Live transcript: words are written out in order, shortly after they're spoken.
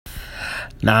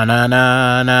Na na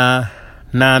na na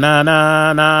na na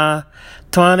na na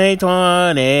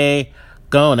 2020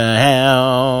 go to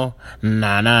hell.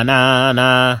 Na na na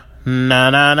na na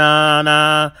na na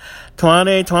na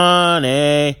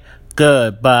 2020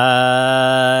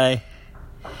 goodbye.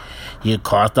 You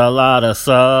caused a lot of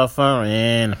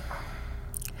suffering.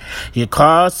 You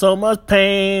caused so much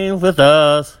pain with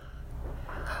us.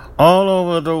 All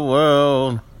over the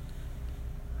world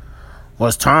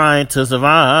was trying to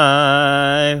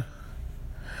survive.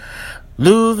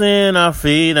 Losing our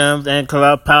freedoms and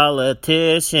corrupt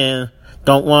politicians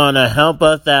don't want to help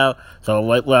us out. So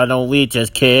why don't we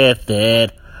just kiss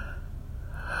it?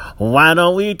 Why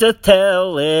don't we just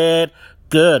tell it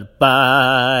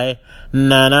goodbye?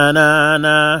 Na na na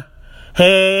na.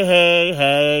 Hey, hey,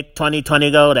 hey,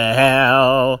 2020 go to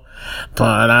hell.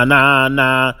 Na na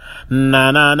na,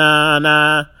 na na na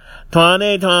na.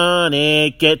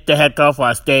 2020, get the heck off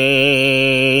our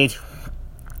stage.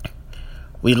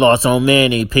 We lost so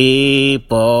many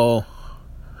people,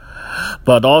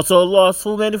 but also lost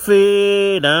so many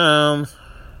freedoms.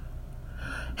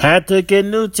 Had to get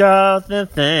new jobs and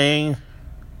things,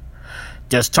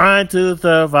 just trying to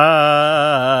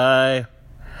survive.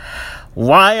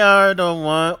 Why are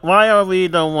we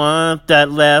the ones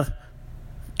that left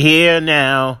here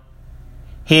now?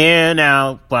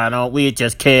 Why don't we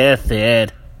just kiss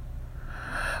it?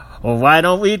 Or why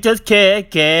don't we just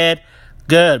kick it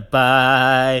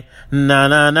goodbye? Na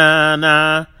na na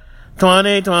na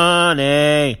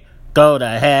 2020 go to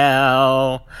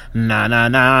hell. Na na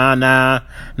na na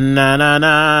na na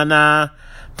na na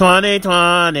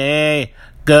 2020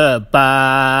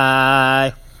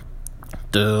 goodbye.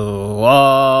 Do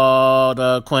all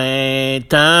the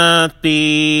acquaintance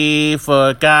be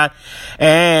forgot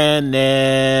and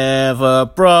never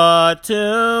brought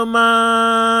to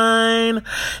mind?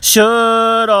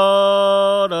 Should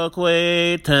all the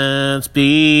acquaintance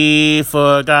be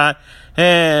forgot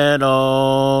and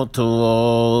all too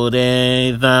old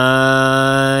ain't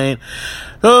thine?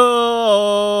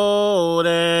 Old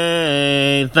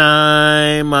ain't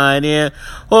thine, my dear.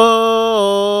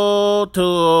 Oh, too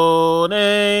old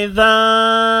ain't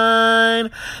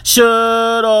thine.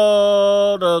 Should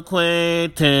old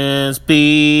acquaintance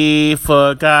be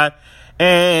forgot,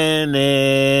 and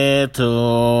if too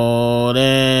old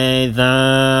ain't thine.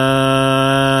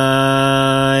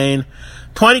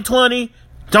 2020,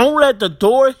 don't let the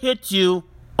door hit you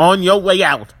on your way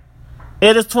out.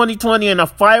 It is 2020 and the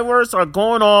fireworks are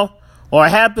going off or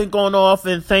have been going off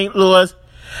in St. Louis.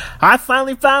 I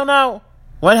finally found out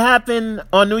what happened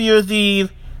on New Year's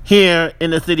Eve here in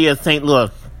the city of St.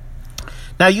 Louis.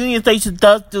 Now, Union Station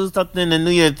does do something on New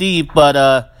Year's Eve,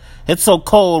 but it's so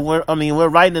cold. We're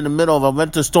right in the middle of a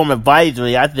winter storm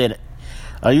advisory. I said,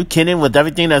 are you kidding with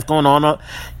everything that's going on?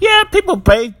 Yeah, people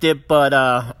braved it, but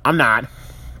I'm not.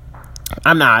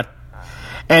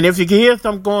 And if you can hear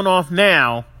something going off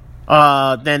now,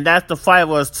 then that's the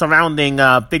fireworks surrounding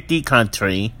Big D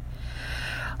country.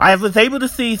 I was able to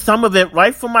see some of it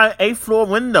right from my 8th floor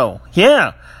window.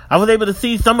 Yeah, I was able to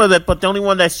see some of it, but the only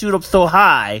one that shoot up so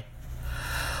high.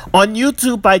 On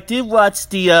YouTube, I did watch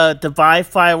the Divide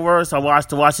fireworks. I watched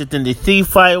the Washington, D.C.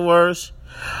 fireworks.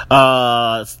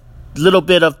 Little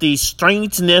bit of the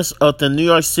strangeness of the New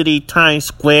York City Times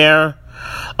Square,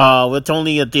 with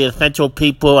only the essential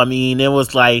people. I mean, it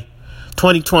was like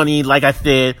 2020, like I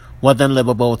said, wasn't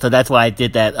livable, so that's why I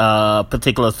did that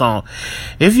particular song.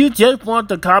 If you just want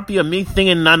the copy of me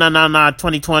singing Na Na Na Na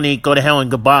 2020 Go to Hell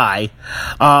and Goodbye,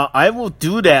 I will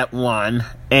do that one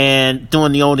and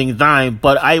doing the old design.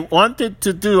 But I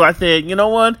said, you know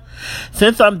what?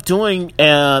 Since I'm doing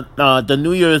the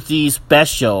New Year's Eve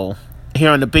special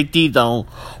here in the Big D Zone,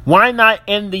 why not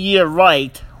end the year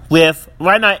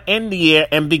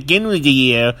and begin the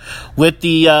year with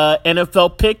the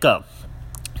NFL pickup?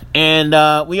 And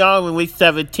we are in week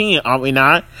 17, are we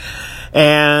not?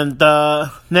 And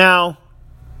now,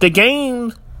 all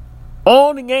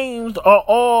the games are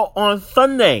all on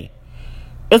Sunday.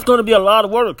 It's going to be a lot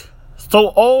of work. So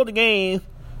all the games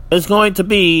is going to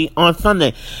be on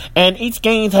Sunday. And each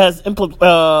game has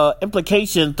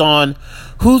implications on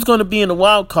who's going to be in the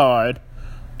wild card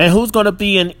and who's going to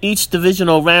be in each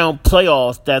divisional round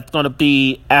playoffs that's going to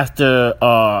be after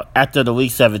the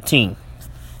week 17.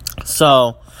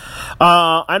 So,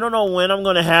 I don't know when I'm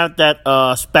going to have that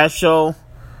special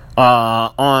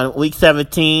on week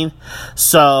 17.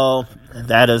 So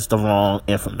that is the wrong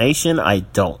information. I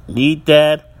don't need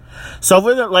that. So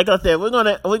we're gonna, like I said, we're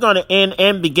gonna end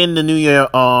and begin the new year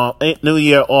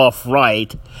off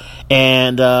right.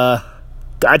 And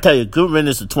I tell you, good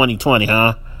riddance to 2020,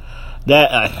 huh?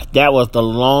 That was the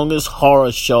longest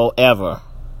horror show ever.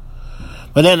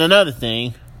 But then another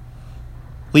thing,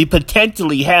 we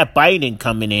potentially have Biden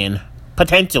coming in.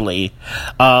 Potentially.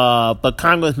 But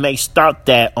Congress may start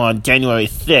that on January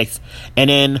 6th. And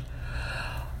then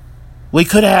we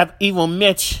could have Evil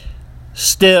Mitch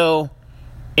still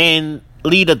in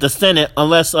lead of the Senate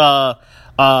unless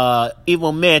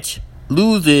Evil Mitch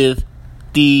loses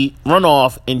the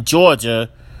runoff in Georgia.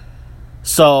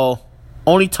 So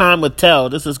only time will tell.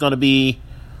 This is going to be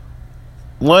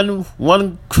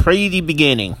one crazy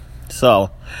beginning.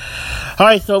 So,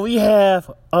 alright, so we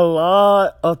have a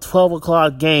lot of 12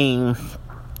 o'clock games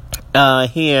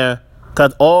here,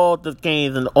 because all the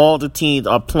games and all the teams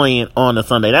are playing on a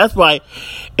Sunday. That's right.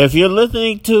 If you're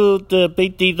listening to the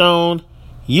Big D Zone,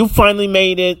 you finally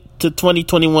made it to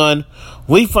 2021.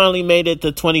 We finally made it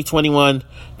to 2021.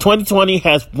 2020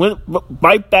 has went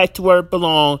right back to where it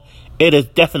belongs. It is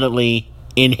definitely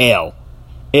in hell.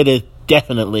 It is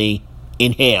definitely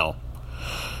in hell.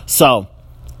 So,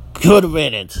 good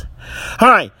riddance.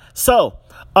 Alright, so,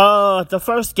 the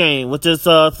first game, which is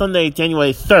Sunday,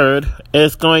 January 3rd,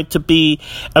 is going to be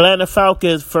Atlanta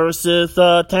Falcons versus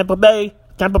Tampa Bay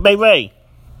Ray.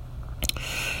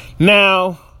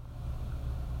 Now,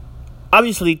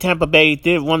 obviously Tampa Bay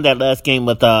did win that last game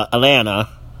with Atlanta,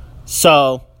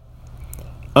 so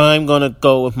I'm going to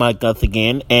go with my guts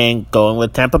again and going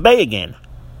with Tampa Bay again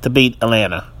to beat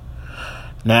Atlanta.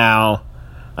 Now,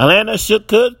 Atlanta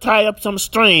could tie up some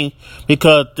string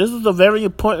because this is a very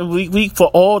important week for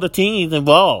all the teams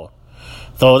involved.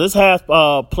 So this has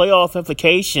playoff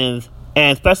implications,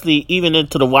 and especially even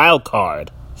into the wild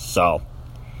card. So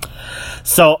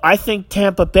I think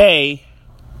Tampa Bay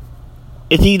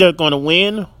is either going to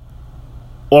win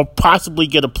or possibly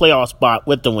get a playoff spot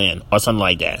with the win or something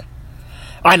like that.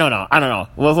 I don't know.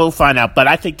 We'll find out. But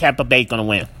I think Tampa Bay is going to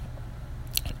win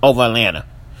over Atlanta.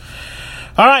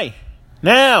 All right.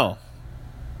 Now,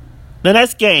 the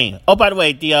next game. Oh, by the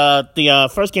way, the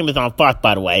first game is on Fox,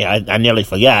 by the way. I nearly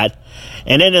forgot.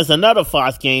 And then there's another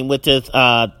Fox game, which is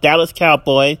Dallas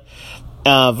Cowboys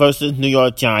versus New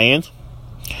York Giants.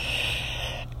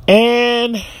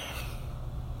 And,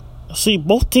 see,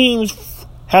 both teams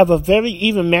have a very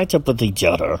even matchup with each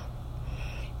other.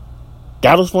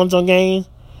 Dallas won some games.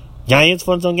 Giants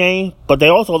won some games. But they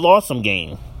also lost some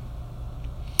games.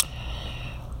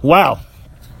 Wow.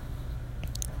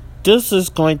 This is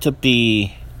going to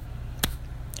be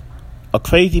a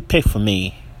crazy pick for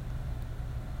me.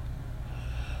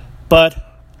 But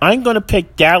I'm going to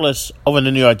pick Dallas over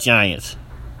the New York Giants.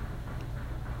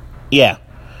 Yeah.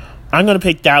 I'm going to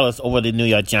pick Dallas over the New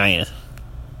York Giants.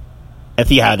 And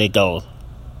see how that goes.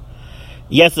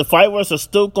 Yes, the fireworks are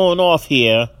still going off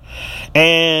here.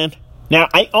 And now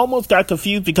I almost got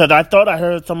confused because I thought I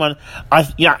heard someone. I'm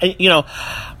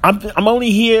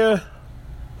only here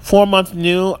 4 months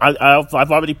new. I've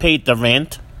already paid the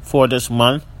rent for this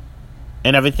month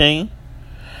and everything.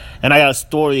 And I got a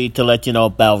story to let you know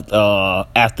about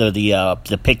after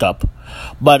the pickup.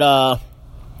 But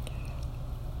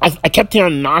I kept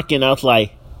hearing knocking. I was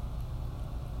like,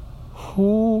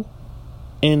 who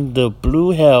in the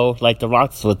blue hell, like the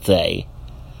Rocks would say,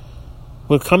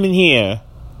 we're coming here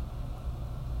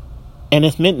and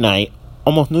it's midnight,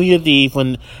 almost New Year's Eve,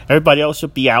 when everybody else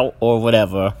should be out or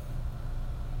whatever,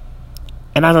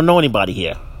 and I don't know anybody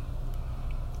here.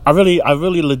 I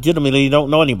really legitimately don't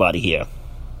know anybody here.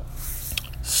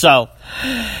 So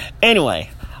anyway,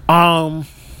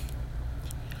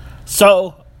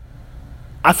 so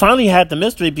I finally had the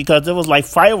mystery because there was like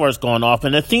fireworks going off,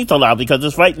 and it seemed so loud because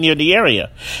it's right near the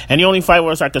area. And the only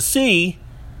fireworks I could see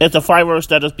is the fireworks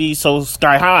that would be so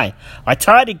sky high. I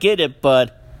tried to get it,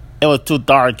 but it was too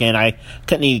dark, and I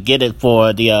couldn't even get it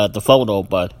for the photo.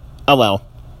 But oh well.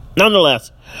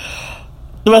 Nonetheless,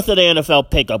 the rest of the NFL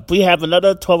pickup. We have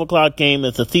another 12 o'clock game.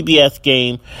 It's a CBS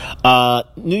game.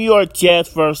 New York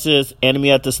Jets versus Enemy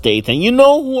of the States. And you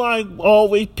know who I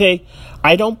always pick?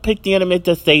 I don't pick the Enemy of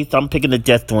the States. I'm picking the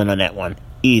Jets to win on that one.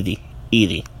 Easy.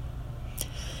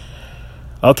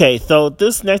 Okay, so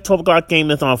this next 12 o'clock game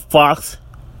is on Fox.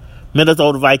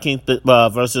 Minnesota Vikings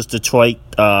versus Detroit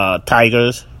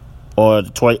Tigers. Or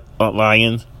Detroit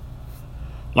Lions.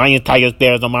 Lions, Tigers,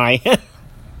 Bears on my...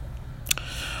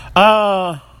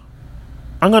 I'm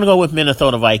going to go with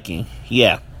Minnesota Vikings.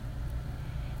 Yeah.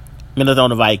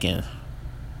 Minnesota Vikings.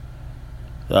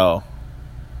 So.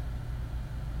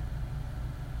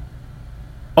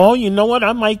 Oh, you know what?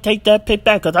 I might take that pick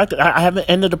back because I haven't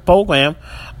ended the program.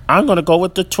 I'm going to go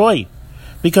with Detroit.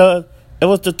 Because it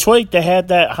was Detroit that had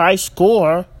that high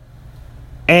score.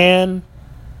 And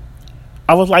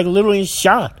I was like literally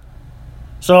shocked.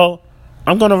 So,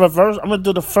 I'm going to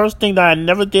do the first thing that I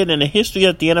never did in the history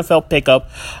of the NFL pickup.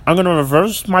 I'm going to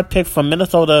reverse my pick from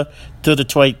Minnesota to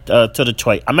Detroit.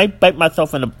 I might bite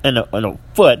myself in the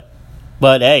foot,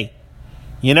 but hey,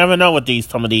 you never know with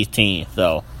some of these teams.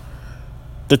 So,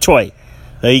 Detroit,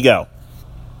 there you go.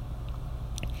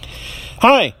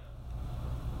 Hi,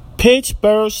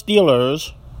 Pittsburgh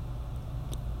Steelers,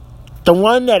 the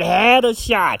one that had a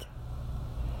shot.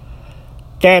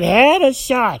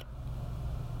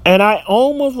 And I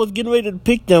almost was getting ready to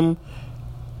pick them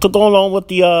to go along with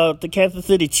the Kansas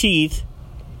City Chiefs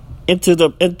into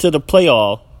the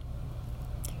playoff.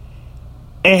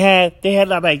 And they had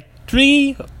like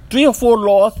three or four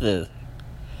losses.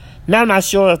 Now I'm not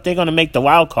sure if they're gonna make the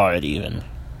wild card even.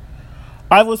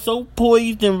 I was so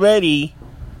poised and ready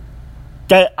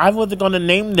that I wasn't gonna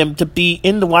name them to be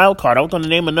in the wild card. I was gonna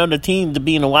name another team to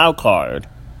be in the wild card.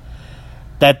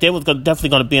 That they was definitely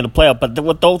gonna be in the playoff, but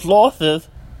with those losses,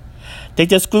 they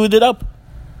just screwed it up.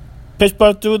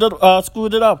 Pittsburgh screwed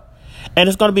it up. And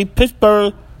it's going to be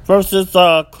Pittsburgh versus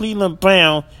Cleveland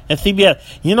Browns and CBS.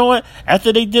 You know what?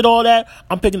 After they did all that,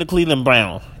 I'm picking the Cleveland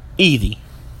Browns. Easy.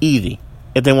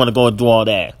 If they want to go and do all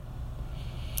that.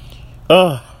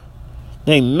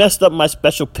 They messed up my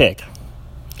special pick.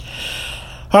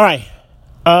 All right.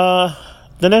 The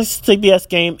next CBS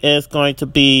game is going to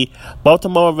be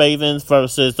Baltimore Ravens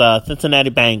versus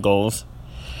Cincinnati Bengals.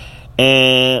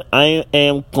 And I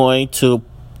am going to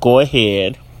go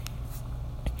ahead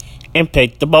and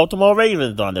pick the Baltimore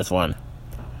Ravens on this one.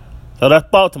 So that's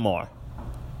Baltimore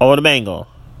over the Bengals.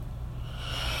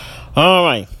 All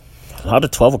right. A lot of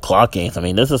 12 o'clock games. I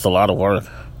mean, this is a lot of work.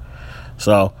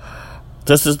 So,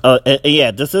 this is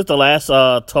the last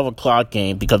 12 o'clock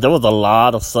game because there was a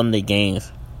lot of Sunday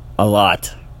games. A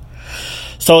lot.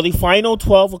 So, the final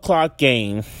 12 o'clock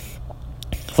game,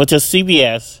 which is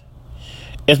CBS,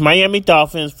 is Miami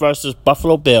Dolphins versus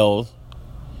Buffalo Bills.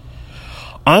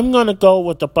 I'm going to go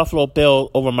with the Buffalo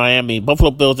Bills over Miami. Buffalo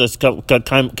Bills just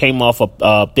came off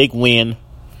a big win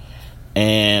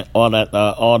and all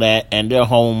that, and they're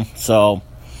home. So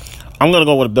I'm going to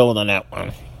go with the Bills on that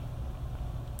one.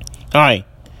 All right.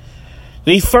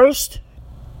 The first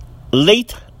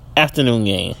late afternoon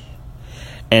game,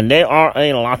 and there are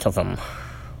a lot of them.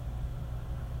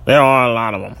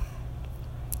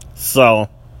 So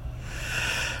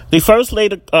the first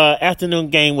late afternoon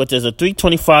game, which is a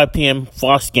 3:25 p.m.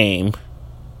 Fox game,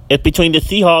 is between the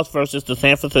Seahawks versus the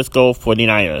San Francisco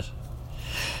 49ers.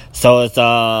 So it's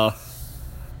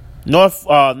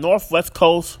Northwest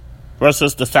Coast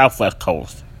versus the Southwest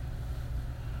Coast.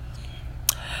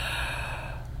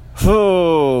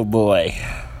 Oh, boy.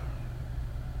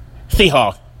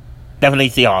 Seahawks. Definitely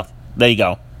Seahawks. There you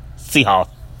go. Seahawks.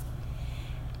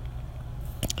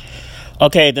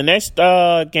 Okay, the next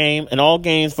game, and all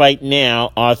games right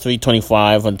now are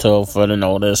 3:25 until further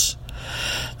notice.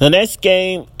 The next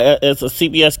game is a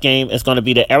CBS game. It's going to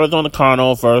be the Arizona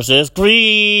Cardinals versus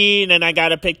Greed. And I got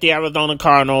to pick the Arizona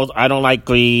Cardinals. I don't like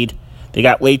Greed. They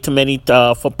got way too many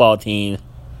football teams.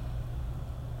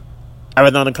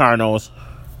 Arizona Cardinals.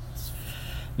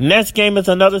 Next game is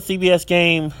another CBS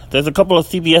game. There's a couple of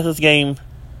CBS's games.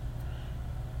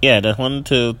 Yeah, there's 4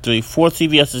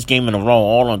 CBS's game in a row,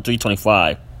 all on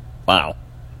 3:25. Wow.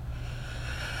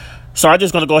 So I'm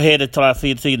just going to go ahead until I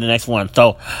see the next one.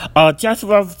 So,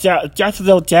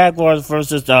 Jacksonville Jaguars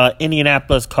versus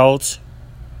Indianapolis Colts.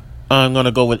 I'm going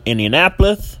to go with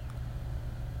Indianapolis.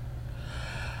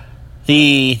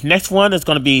 The next one is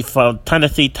going to be from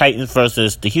Tennessee Titans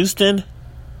versus the Houston.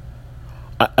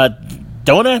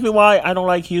 Don't ask me why I don't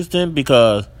like Houston,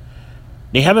 because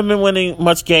they haven't been winning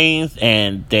much games,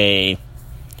 and they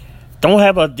don't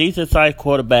have a decent-sized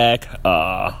quarterback.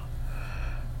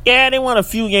 Yeah, they won a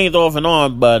few games off and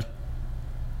on, but,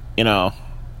 I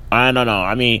don't know.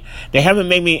 I mean, they haven't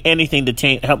made me anything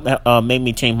to made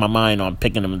me change my mind on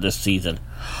picking them this season.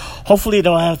 Hopefully,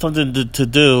 they'll have something to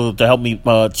do to help me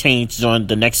change during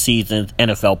the next season's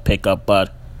NFL pickup,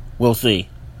 but we'll see.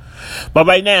 But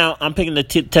right now, I'm picking the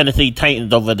Tennessee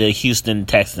Titans over the Houston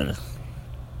Texans.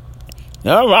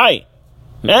 All right.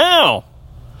 Now,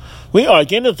 we are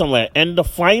getting somewhere. And the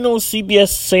final CBS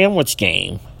sandwich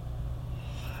game,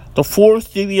 the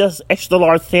fourth CBS extra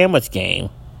large sandwich game,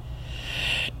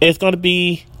 is going to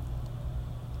be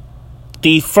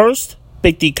the first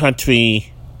Big D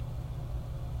Country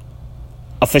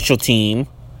official team,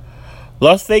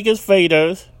 Las Vegas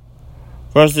Raiders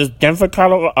versus Denver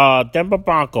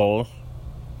Broncos.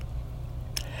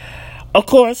 Of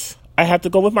course, I have to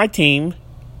go with my team,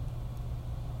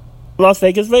 Las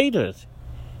Vegas Raiders.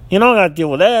 You know I got to deal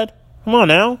with that. Come on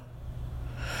now.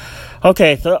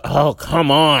 Okay, so, oh, come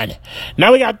on.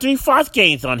 Now we got 3 Fox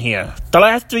games on here. The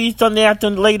last 3 Sunday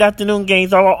afternoon, late afternoon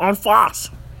games are on Fox.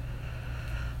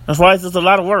 That's why it's just a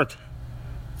lot of work.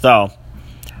 So,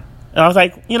 I was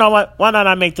like, you know what? Why not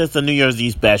I make this a New Year's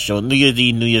Eve special? New Year's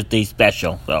Eve, New Year's Day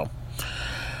special. So,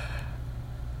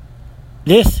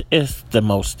 this is the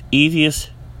most easiest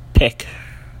pick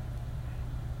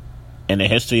in the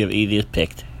history of easiest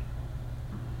picked.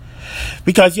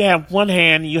 Because you have one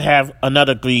hand, you have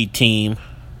another greed team.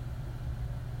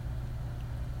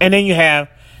 And then you have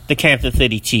the Kansas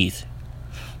City Chiefs,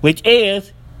 which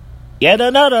is yet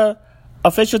another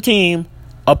official team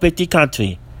of 50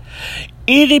 country.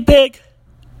 Easy pick.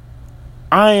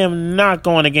 I am not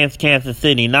going against Kansas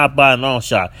City, not by a long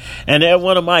shot. And they're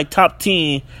one of my top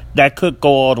teams that could go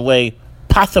all the way,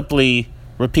 possibly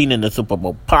repeating the Super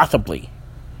Bowl. Possibly.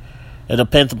 It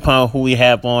depends upon who we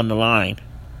have on the line.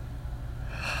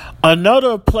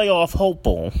 Another playoff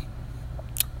hopeful.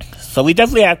 So we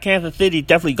definitely have Kansas City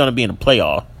definitely going to be in the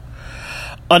playoff.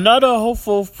 Another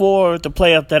hopeful for the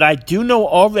playoff that I do know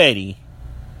already.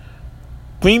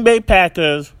 Green Bay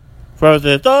Packers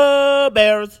versus the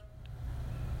Bears.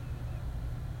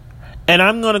 And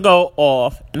I'm going to go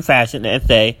off in fashion and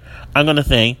say, I'm going to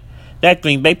think that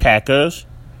Green Bay Packers,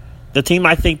 the team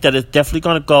I think that is definitely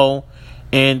going to go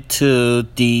into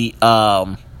the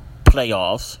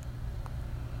playoffs.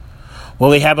 Will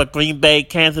we have a Green Bay,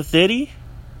 Kansas City?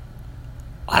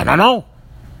 I don't know.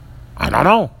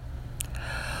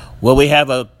 Will we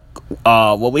have a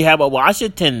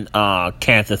Washington,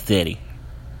 Kansas City?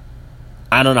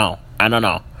 I don't know.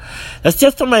 That's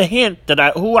just from a hint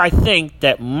that who I think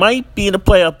that might be in the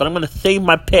playoffs, but I'm going to save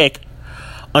my pick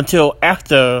until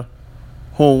after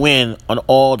who win on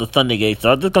all the Sunday games.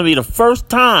 So this is going to be the first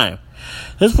time.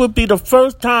 This would be the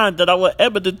first time that I will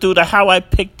ever do how I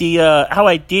picked how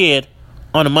I did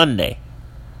on a Monday.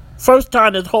 First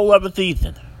time this whole other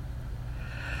season.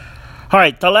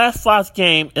 Alright, the last Fox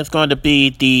game is going to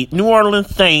be the New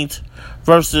Orleans Saints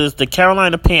versus the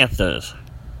Carolina Panthers.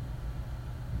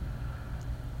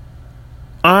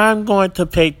 I'm going to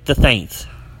pick the Saints.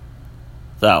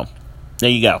 So, there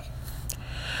you go.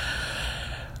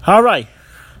 Alright.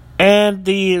 And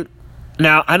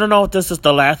now, I don't know if this is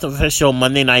the last official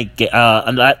Monday night,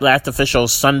 last official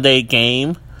Sunday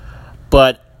game,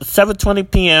 but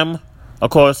 7:20 p.m., of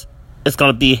course, it's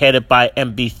going to be headed by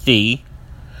NBC.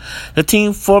 The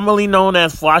team formerly known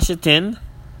as Washington,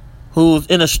 who's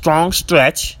in a strong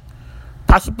stretch,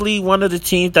 possibly one of the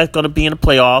teams that's going to be in the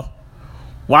playoff,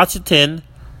 Washington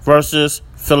versus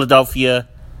Philadelphia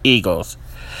Eagles.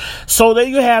 So there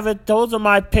you have it. Those are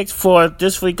my picks for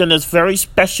this week in this very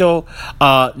special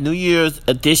New Year's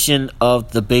edition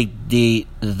of the Big D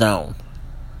Zone.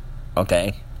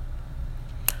 Okay.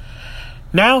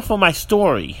 Now for my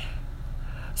story.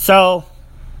 So,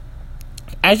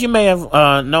 as you may have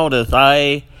noticed,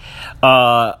 I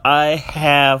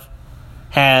have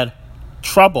had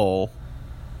trouble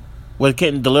with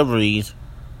getting deliveries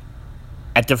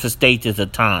at different stages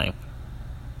of time.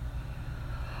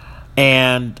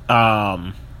 And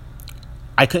I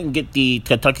couldn't get the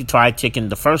Kentucky Fried Chicken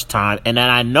the first time. And then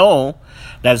I know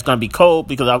that it's going to be cold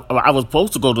because I was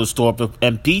supposed to go to the store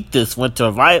and beat this winter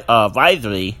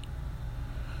advisory.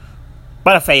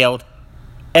 But I failed.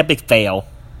 Epic fail.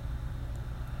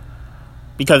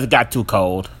 Because it got too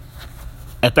cold.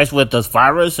 Especially with this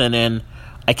virus. And then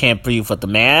I can't breathe with the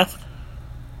mask.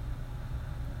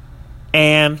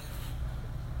 And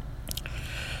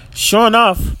sure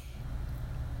enough,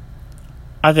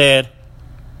 I said,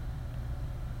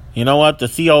 you know what? The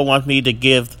CEO wants me to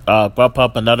give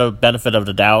Grubhub another benefit of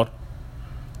the doubt.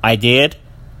 I did.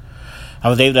 I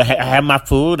was able to have my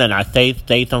food, and I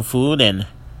saved some food, and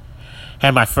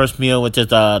had my first meal, which is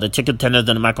the chicken tenders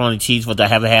and the macaroni and cheese, which I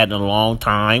haven't had in a long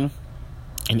time,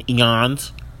 in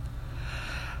eons.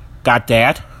 Got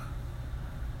that.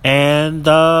 And,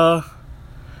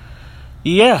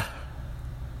 yeah.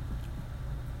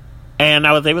 And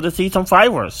I was able to see some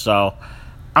fireworks, so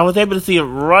I was able to see it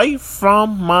right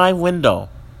from my window.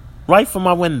 Right from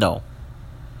my window.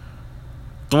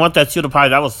 The one that shooter party,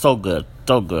 that was so good.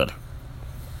 So good.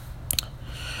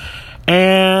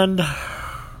 And,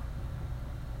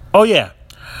 oh yeah.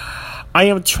 I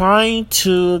am trying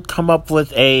to come up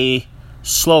with a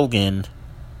slogan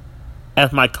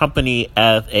as my company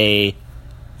as a,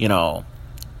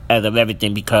 as of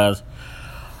everything, because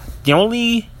the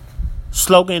only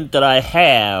slogan that I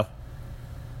have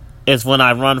is when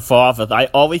I run for office. I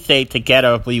always say,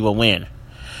 together we will win.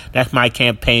 That's my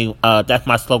campaign. That's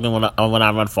my slogan when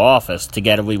I run for office.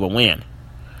 Together we will win.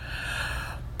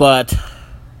 But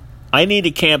I need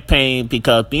a campaign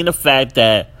because being the fact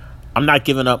that I'm not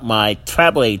giving up my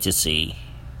travel agency.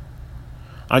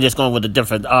 I'm just going with a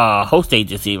different host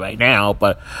agency right now,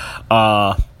 but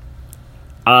I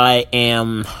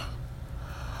am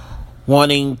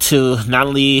wanting to not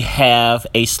only have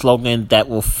a slogan that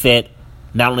will fit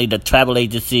not only the travel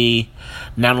agency,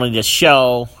 not only the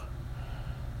show,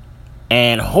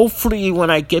 and hopefully when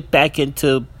I get back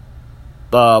into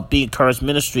Be Encouraged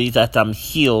Ministries after I'm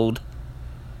healed,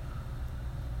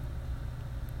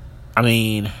 I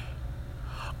mean,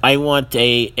 I want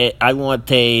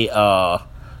a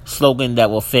slogan that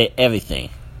will fit everything.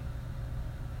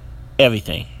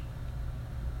 Everything.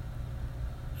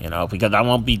 You know, because I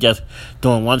won't be just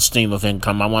doing one stream of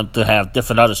income. I want to have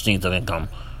different other streams of income.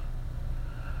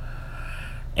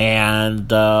 And,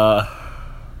 but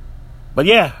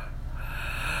yeah.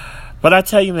 But I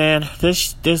tell you, man,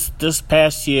 this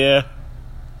past year,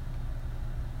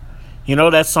 you know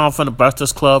that song from the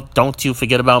Breakfast Club, Don't You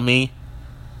Forget About Me?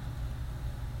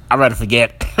 I'd rather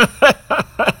forget.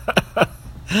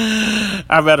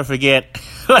 I'd rather forget.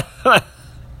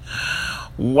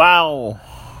 Wow.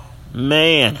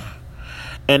 Man.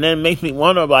 And then it makes me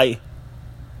wonder, like,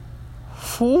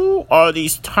 who are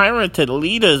these tyrant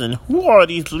leaders, and who are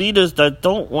these leaders that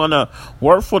don't want to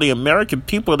work for the American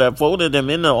people that voted them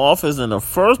into office in the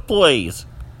first place?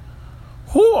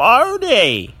 Who are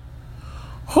they?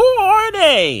 Who are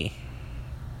they?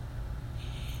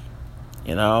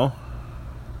 You know?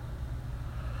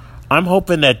 I'm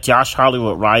hoping that Josh Hawley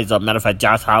will rise up. Matter of fact,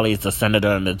 Josh Hawley is the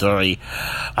senator in Missouri.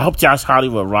 I hope Josh Hawley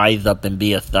will rise up and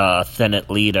be a Senate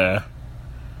leader.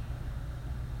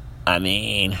 I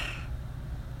mean,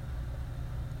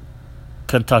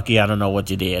 Kentucky, I don't know what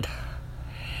you did.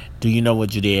 Do you know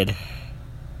what you did?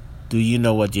 Do you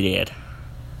know what you did?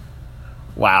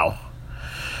 Wow.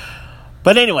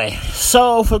 But anyway,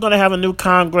 so if we're going to have a new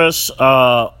Congress,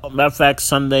 matter of fact,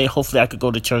 Sunday, hopefully I could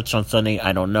go to church on Sunday.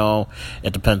 I don't know.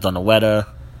 It depends on the weather.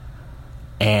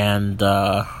 And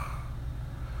a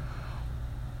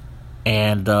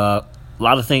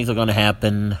lot of things are going to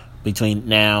happen between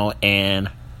now and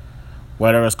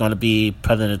whether it's going to be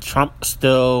President Trump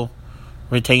still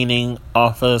retaining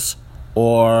office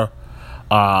or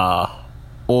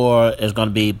it's going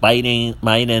to be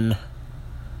Biden.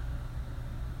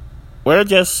 We're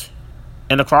just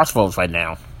in the crossroads right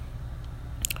now.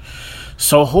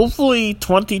 So hopefully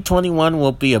 2021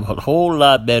 will be a whole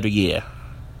lot better year.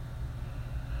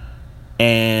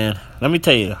 And let me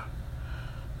tell you,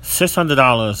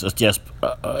 $600 is just,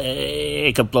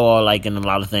 it could blow like in a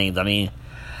lot of things. I mean,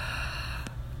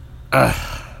 part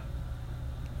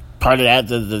of that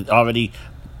is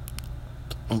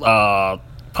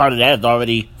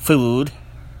already food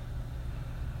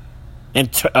and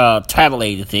travel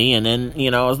agency, and then,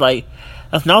 you know, it's like,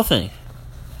 that's nothing.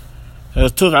 It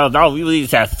was $2,000. We at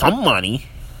least have some money.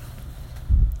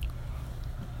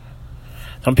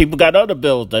 Some people got other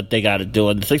bills that they got to do,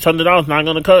 and $600 not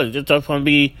going to cut it. It's just going to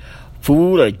be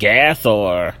food or gas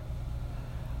or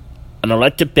an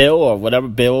electric bill or whatever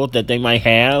bill that they might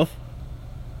have,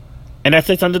 and that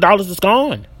 $600 is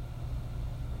gone.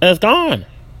 And it's gone.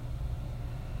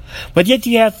 But yet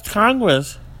you have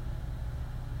Congress,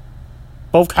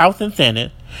 both House and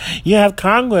Senate. You have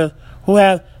Congress who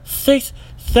have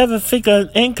 6-7-figure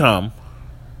income.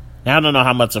 Now, I don't know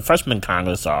how much the freshman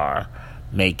Congress are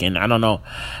making. I don't know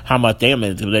how much they're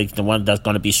making, like the one that's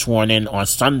going to be sworn in on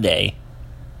Sunday.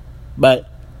 But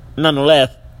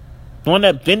nonetheless, the one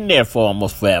that's been there for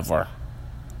almost forever.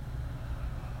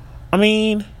 I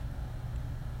mean,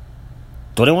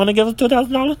 do they want to give us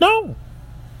 $2,000? No.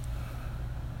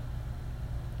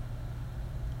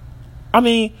 I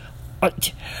mean,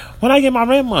 when I get my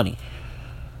rent money,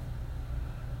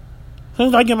 as soon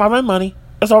as I get my rent money,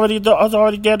 it's already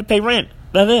there to pay rent.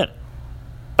 That's it.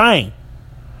 Bang.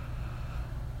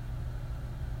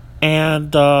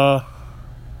 And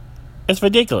it's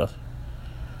ridiculous.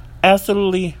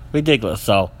 Absolutely ridiculous.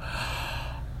 So,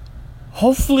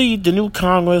 hopefully the new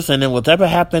Congress, and then whatever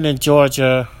happened in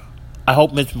Georgia, I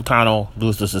hope Mitch McConnell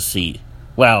loses his seat.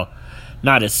 Well,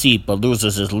 not his seat, but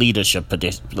loses his leadership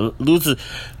position. Loses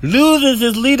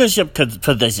his leadership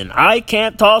position. I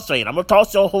can't talk straight. I'm a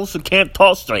talk show host who can't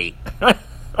talk straight.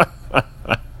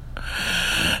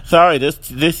 Sorry,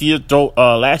 this year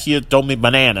last year threw me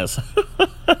bananas.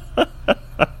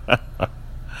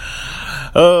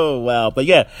 Oh wow, but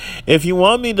yeah, if you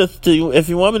want me to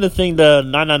sing the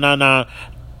 999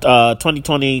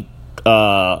 2020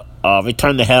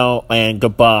 Return to Hell and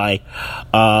Goodbye,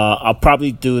 I'll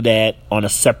probably do that on a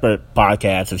separate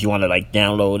podcast if you want to like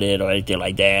download it or anything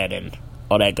like that and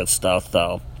all that good stuff.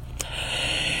 So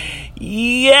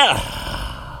yeah,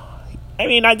 I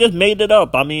mean, I just made it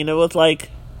up. I mean, it was like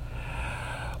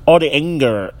all the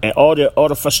anger and all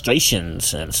the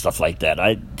frustrations and stuff like that.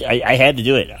 I had to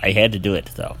do it. I had to do it,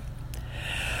 though.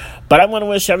 But I want to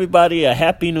wish everybody a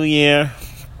happy new year,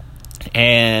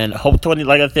 and hope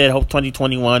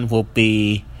 2021 will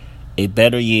be a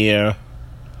better year.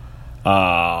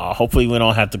 Hopefully we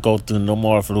don't have to go through no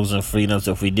more of losing freedoms.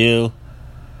 If we do,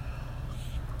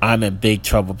 I'm in big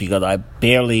trouble because I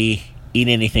barely eat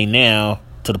anything now,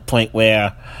 to the point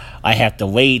where I have to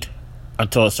wait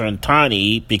until a certain time to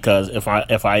eat, because if I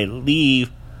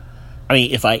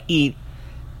eat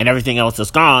and everything else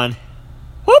is gone,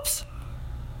 whoops,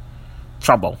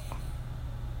 trouble.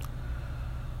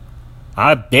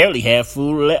 I barely had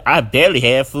food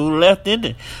left in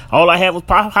it. All I had was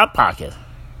Hot Pocket.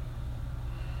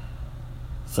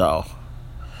 So,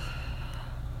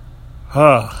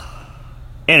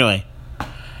 anywho,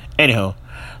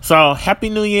 so happy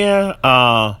New Year,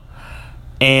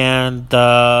 and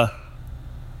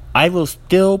I will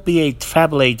still be a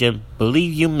travel agent.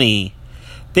 Believe you me,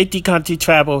 Big D Country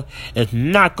Travel is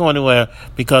not going anywhere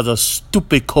because of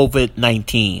stupid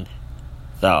COVID-19.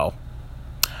 So,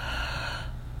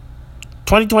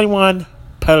 2021,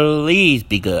 please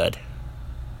be good.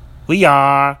 We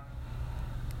are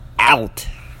out.